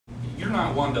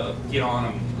not one to get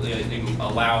on him in a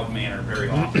loud manner very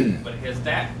often, but has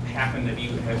that happened? Have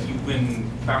you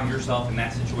found yourself in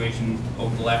that situation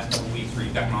over the last couple of weeks where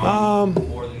you've gotten on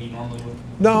more than you normally would?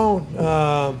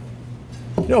 No,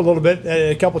 you know, a little bit,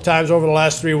 a couple of times over the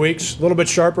last 3 weeks, a little bit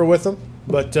sharper with them,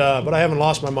 but I haven't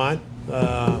lost my mind. You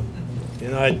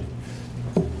know,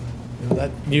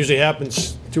 that usually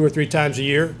happens 2 or 3 times a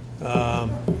year,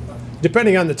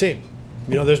 depending on the team.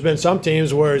 You know, there's been some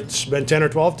teams where it's been 10 or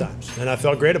 12 times, and I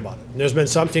felt great about it. And there's been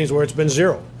some teams where it's been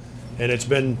 0, and it's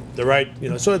been the right, you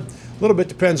know, so a little bit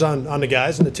depends on the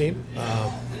guys and the team.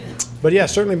 But yeah,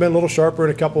 certainly been a little sharper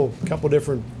in a couple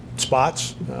different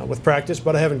spots with practice,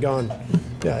 but I haven't gone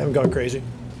crazy.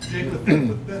 Jake, with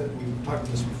Bennett, we've talked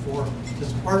about this before.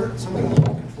 Is part of something he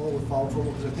can control with foul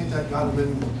trouble? Because I think that got him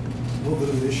in a little bit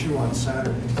of an issue on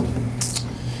Saturday.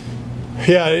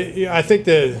 Yeah, I think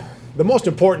the most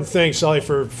important thing, Sully,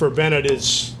 for Bennett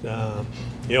is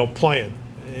you know, playing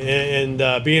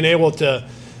and being able to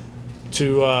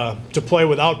play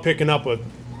without picking up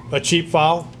a cheap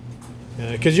foul.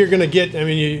 Because you're going to get, I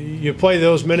mean, you play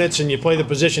those minutes and you play the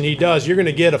position he does, you're going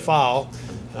to get a foul.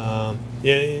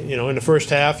 You know, in the first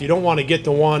half, you don't want to get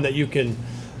the one that you can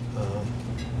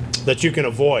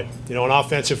avoid. You know, an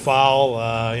offensive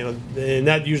foul. You know, and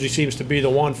that usually seems to be the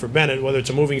one for Bennett, whether it's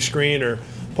a moving screen or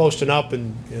posting up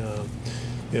and you know,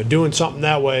 doing something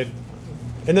that way.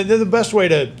 And the best way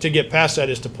to get past that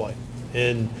is to play.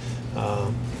 And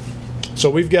so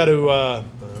we've got to.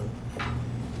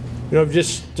 You know,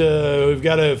 we've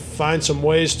got to find some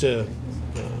ways to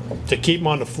keep him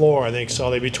on the floor, I think,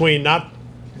 Sully, between not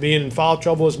being in foul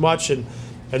trouble as much and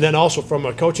then also from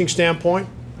a coaching standpoint,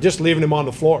 just leaving him on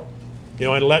the floor, you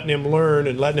know, and letting him learn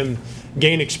and letting him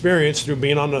gain experience through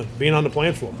being on the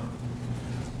playing floor.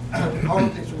 How are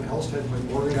things from a health standpoint?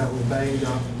 Morgan got a little banged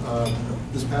up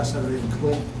this past Saturday, and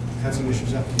Clint had some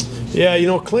issues after the game. Yeah, you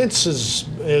know, Clint's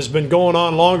has been going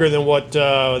on longer than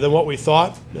what we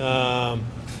thought.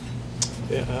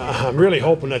 I'm really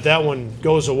hoping that one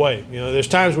goes away. You know, there's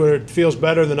times where it feels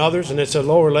better than others, and it's a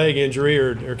lower leg injury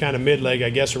or kind of mid-leg, I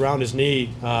guess, around his knee,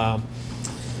 that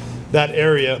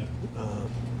area.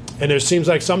 And it seems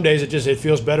like some days it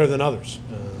feels better than others.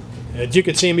 You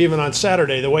could see him even on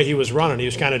Saturday, the way he was running, he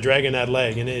was kind of dragging that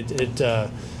leg. And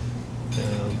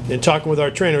in talking with our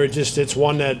trainer, it's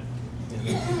one that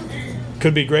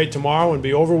could be great tomorrow and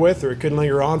be over with, or it could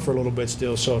linger on for a little bit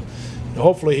still. So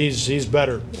hopefully he's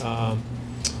better.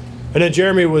 And then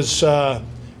Jeremy was, you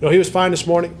know, he was fine this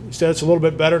morning. He said it's a little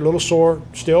bit better, a little sore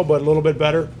still, but a little bit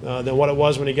better than what it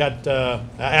was when he got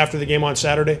after the game on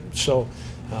Saturday. So,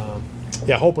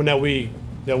 yeah, hoping that we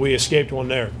escaped one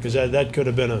there, because that could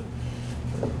have been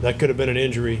an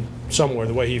injury somewhere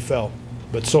the way he fell.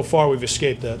 But so far we've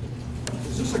escaped that.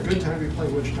 Is this a good time to be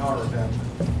playing Wichita or a bad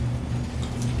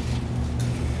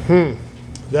time?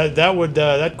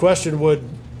 That question would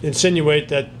insinuate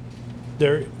that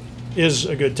there is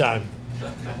a good time,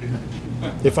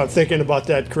 if I'm thinking about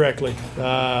that correctly.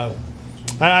 I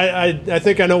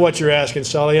think I know what you're asking,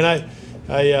 Sully, and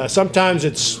I sometimes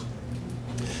it's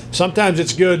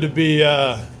good to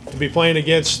be playing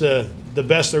against the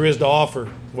best there is to offer,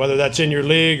 whether that's in your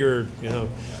league or, you know,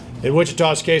 in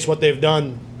Wichita's case, what they've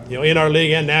done, you know, in our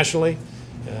league and nationally.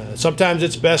 Sometimes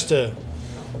it's best to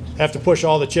have to push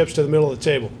all the chips to the middle of the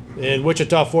table, and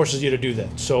Wichita forces you to do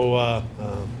that. So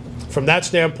from that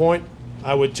standpoint,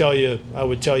 I would tell you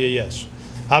yes.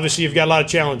 Obviously, you've got a lot of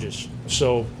challenges,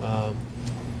 so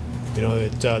you know,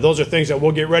 those are things that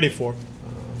we'll get ready for.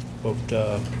 But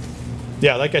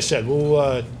yeah, like I said,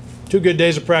 we'll 2 good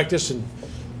days of practice, and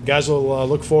guys will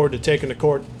look forward to taking the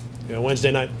court, you know,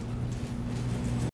 Wednesday night.